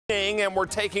And we're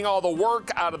taking all the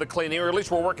work out of the cleaning, or at least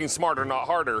we're working smarter, not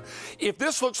harder. If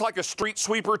this looks like a street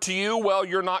sweeper to you, well,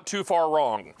 you're not too far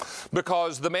wrong,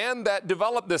 because the man that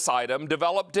developed this item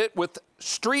developed it with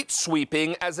street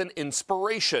sweeping as an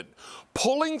inspiration,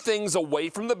 pulling things away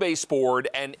from the baseboard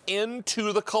and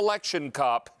into the collection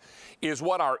cup is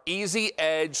what our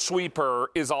EasyEdge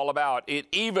sweeper is all about. It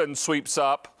even sweeps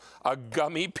up a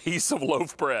gummy piece of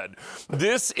loaf bread.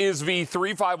 This is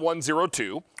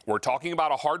V35102. We're talking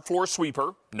about a hard floor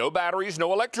sweeper, no batteries,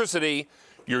 no electricity.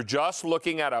 You're just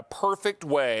looking at a perfect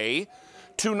way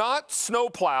to not snow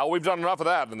plow. We've done enough of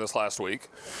that in this last week.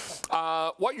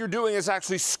 What you're doing is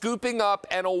actually scooping up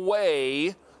and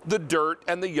away the dirt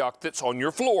and the yuck that's on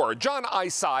your floor. John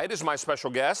Eyeside is my special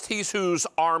guest. He's whose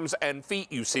arms and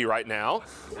feet you see right now.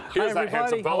 Here's that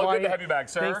handsome fellow. Good to have you back,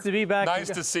 sir. Nice to be back. Nice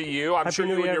to see you. I'm sure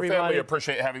you and your family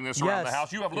appreciate having this around the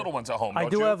house. You have little ones at home, don't you? I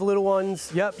do have little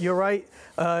ones. Yep, you're right.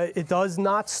 It does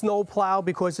not snow plow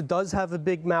because it does have a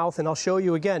big mouth, and I'll show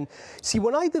you again. See,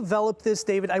 when I developed this,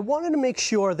 David, I wanted to make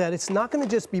sure that it's not going to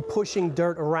just be pushing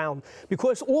dirt around,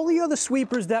 because all the other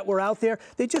sweepers that were out there,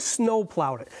 they just snow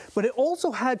plowed it. But it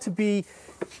also had to be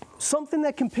something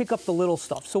that can pick up the little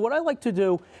stuff. So what I like to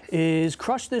do is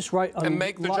crush this right on. And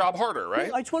make the job harder,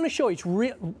 right? I just want to show you, it's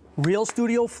real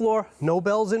studio floor, no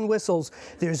bells and whistles.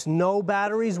 There's no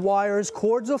batteries, wires,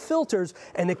 cords, or filters,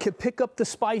 and it can pick up the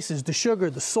spices, the sugar,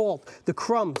 the salt, the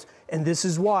crumbs. And this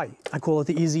is why I call it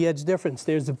the EasyEdge difference.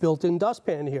 There's a built-in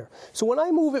dustpan here. So when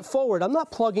I move it forward, I'm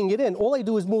not plugging it in. All I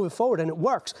do is move it forward, and it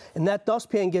works. And that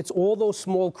dustpan gets all those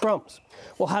small crumbs.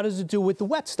 Well, how does it do with the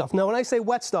wet stuff? Now, when I say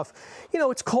wet stuff, you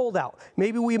know, it's cold out.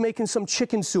 Maybe we're making some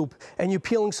chicken soup, and you're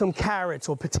peeling some carrots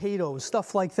or potatoes,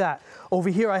 stuff like that. Over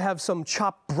here, I have some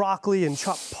chopped broccoli and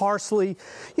chopped parsley.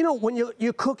 You know, when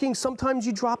you're cooking, sometimes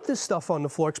you drop this stuff on the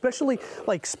floor, especially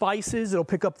like spices. It'll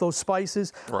pick up those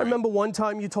spices. Right. I remember one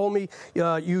time you told me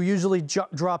you usually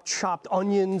drop chopped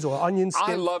onions or onion skins.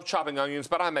 I love chopping onions,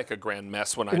 but I make a grand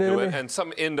mess when I do it, and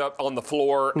some end up on the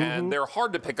floor, and they're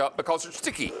hard to pick up because they're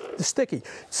sticky. They're sticky.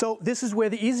 So this is where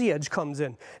the EasyEdge comes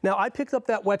in. Now, I picked up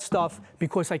that wet stuff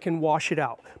because I can wash it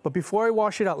out. But before I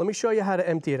wash it out, let me show you how to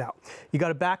empty it out. You got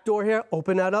a back door here.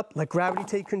 Open that up. Let gravity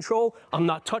take control. I'm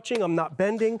not touching. I'm not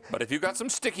bending. But if you've got some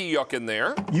sticky yuck in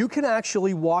there, you can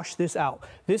actually wash this out.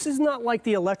 This is not like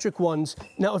the electric ones.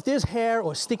 Now, if there's hair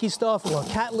or sticky stuff or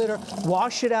cat litter,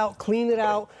 wash it out, clean it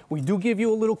out. We do give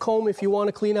you a little comb if you want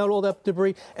to clean out all that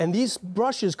debris. And these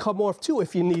brushes come off too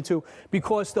if you need to,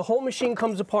 because the whole machine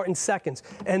comes apart in seconds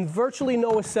and virtually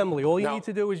no assembly. All you need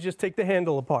to do is just take the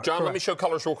handle apart. John, let me show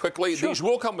colors real quickly. Sure. These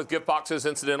will come with gift boxes,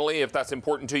 incidentally, if that's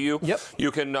important to you. Yep.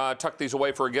 You can tuck these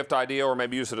away for a gift idea or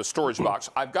maybe use it as a storage box.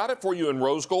 I've got it for you in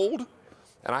rose gold,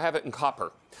 and I have it in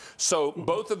copper. So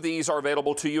both of these are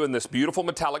available to you in this beautiful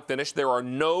metallic finish. There are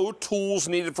no tools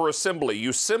needed for assembly.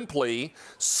 You simply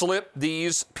slip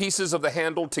these pieces of the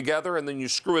handle together, and then you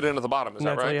screw it into the bottom. Is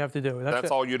that right? That's all you have to do.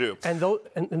 That's all you do. And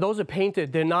those are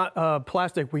painted. They're not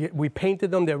plastic. We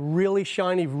painted them. They're really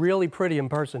shiny, really pretty in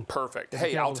person. Perfect.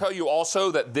 Hey, I'll tell you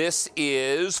also that this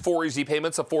is 4 easy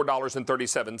payments of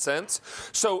 $4.37.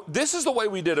 So this is the way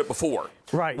we did it before.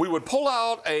 Right. We would pull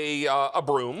out a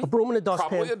broom. A broom and a dustpan.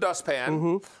 Probably a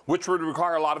dustpan, which would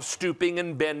require a lot of stooping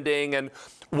and bending. And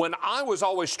when I was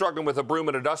always struggling with a broom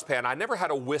and a dustpan, I never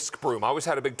had a whisk broom. I always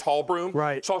had a big tall broom.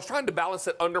 Right. So I was trying to balance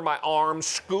it under my arm,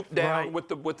 scoop down with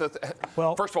the.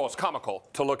 Well, first of all, it's comical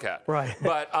to look at. Right.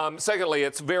 But secondly,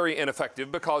 it's very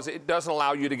ineffective because it doesn't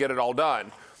allow you to get it all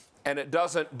done. And it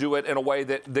doesn't do it in a way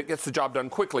that gets the job done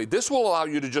quickly. This will allow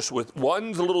you to just, with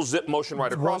one little zip motion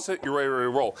right across it, you're ready to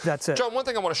roll. That's it. John, one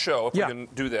thing I want to show, if we can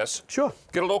do this. Sure.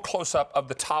 Get a little close-up of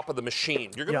the top of the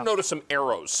machine. You're going to notice some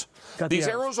arrows. These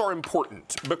arrows are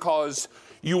important because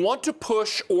you want to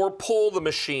push or pull the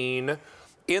machine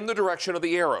in the direction of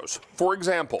the arrows. For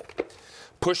example,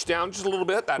 push down just a little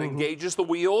bit. That engages the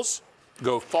wheels.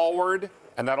 Go forward.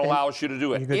 And that allows you to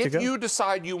do it. If you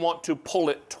decide you want to pull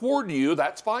it toward you,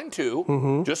 that's fine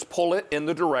too. Just pull it in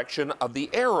the direction of the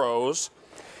arrows,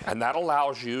 and that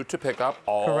allows you to pick up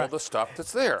all the stuff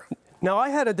that's there. Now, I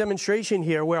had a demonstration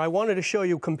here where I wanted to show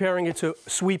you comparing it to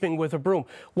sweeping with a broom.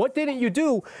 What didn't you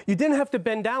do? You didn't have to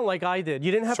bend down like I did.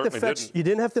 You didn't have to fetch. You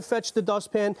didn't have to fetch the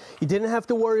dustpan. You didn't have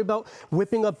to worry about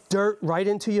whipping up dirt right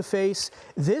into your face.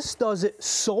 This does it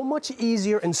so much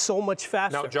easier and so much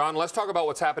faster. Now, John, let's talk about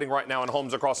what's happening right now in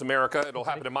homes across America. It'll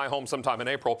happen in my home sometime in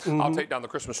April. I'll take down the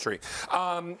Christmas tree.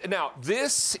 Now,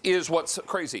 this is what's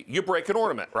crazy. You break an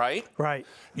ornament, right? Right.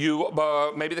 You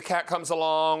maybe the cat comes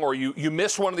along, or you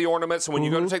miss one of the ornaments. ornaments, and when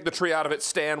you go to take the tree out of its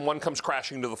stand, one comes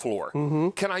crashing to the floor.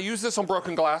 Can I use this on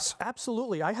broken glass?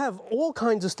 Absolutely. I have all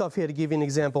kinds of stuff here to give you an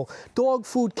example. Dog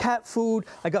food, cat food,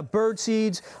 I got bird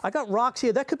seeds, I got rocks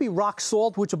here. That could be rock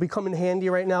salt, which will be coming handy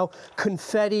right now.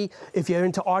 Confetti, if you're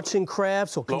into arts and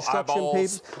crafts or construction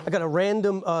papers. I got a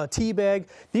random tea bag.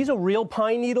 These are real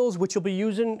pine needles, which you'll be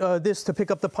using this to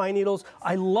pick up the pine needles.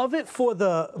 I love it for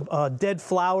the dead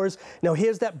flowers. Now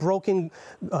here's that broken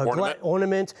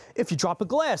ornament if you drop a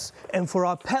glass. And for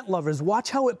our pet lovers,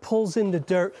 watch how it pulls in the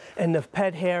dirt and the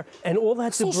pet hair and all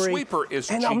that debris. This sweeper is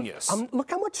genius.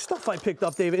 Look how much stuff I picked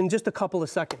up, David, in just a couple of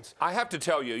seconds. I have to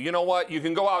tell you, you know what? You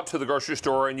can go out to the grocery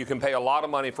store and you can pay a lot of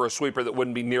money for a sweeper that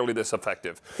wouldn't be nearly this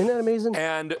effective. Isn't that amazing?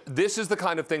 And this is the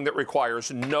kind of thing that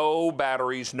requires no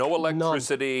batteries, no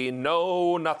electricity,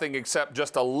 no nothing except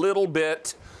just a little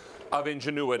bit of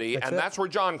ingenuity. That's where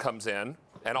John comes in.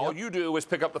 And all you do is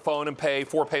pick up the phone and pay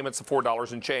 4 payments of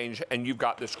 $4 and change, and you've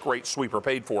got this great sweeper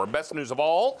paid for. Best news of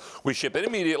all, we ship it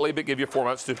immediately, but give you 4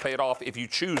 months to pay it off if you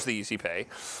choose the Easy Pay.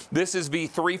 This is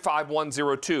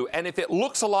V35102, and if it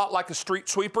looks a lot like a street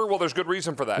sweeper, well, there's good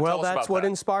reason for that. Well, that's what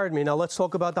inspired me. Now let's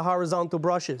talk about the horizontal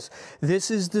brushes. This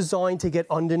is designed to get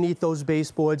underneath those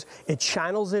baseboards. It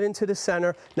channels it into the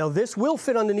center. Now this will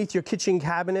fit underneath your kitchen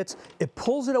cabinets. It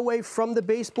pulls it away from the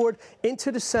baseboard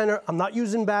into the center. I'm not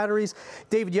using batteries.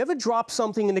 David, you ever drop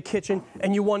something in the kitchen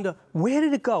and you wonder, where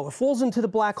did it go? It falls into the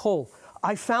black hole.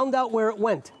 I found out where it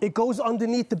went. It goes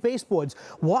underneath the baseboards.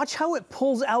 Watch how it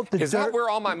pulls out the dirt. Is that where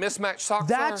all my mismatched socks are?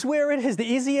 That's where it is. The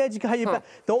EasyEdge got you back.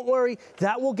 Don't worry.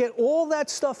 That will get all that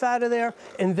stuff out of there.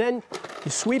 And then you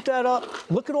sweep that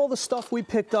up. Look at all the stuff we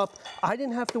picked up. I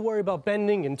didn't have to worry about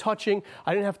bending and touching.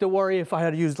 I didn't have to worry if I had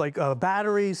to use like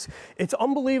batteries. It's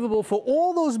unbelievable for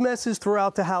all those messes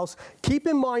throughout the house. Keep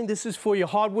in mind, this is for your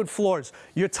hardwood floors,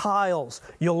 your tiles,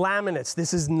 your laminates.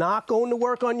 This is not going to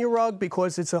work on your rug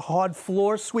because it's a hard floor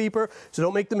sweeper, so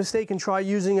don't make the mistake and try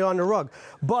using it on the rug.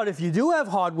 But if you do have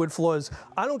hardwood floors,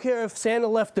 I don't care if Santa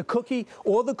left the cookie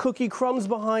or the cookie crumbs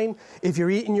behind, if you're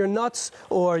eating your nuts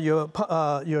or your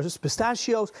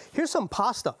pistachios, here's some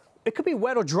pasta. It could be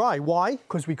wet or dry. Why?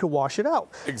 Because we could wash it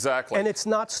out. Exactly. And it's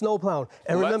not snow plowing.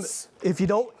 And remember, if you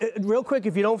don't, real quick,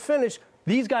 if you don't finish,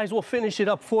 these guys will finish it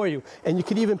up for you, and you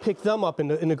can even pick them up in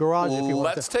the garage if you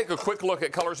want. Let's take a quick look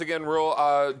at colors again,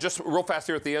 just real fast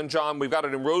here at the end, John. We've got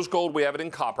it in rose gold. We have it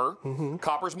in copper.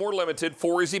 Copper's more limited.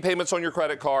 4 easy payments on your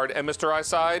credit card. And Mr.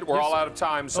 Eyeside, we're all out of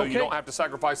time, so you don't have to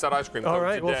sacrifice that ice cream. All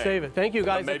right, we'll save it. Thank you,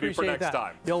 guys. Maybe for next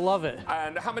time. You'll love it.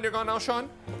 And how many are gone now, Sean?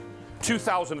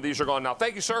 2,000 of these are gone now.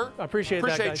 Thank you, sir. I appreciate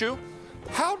that, guys. you.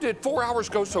 How did 4 hours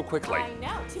go so quickly? I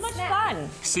know. Too much fun.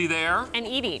 See there? And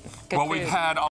eating. Good well, food. we've had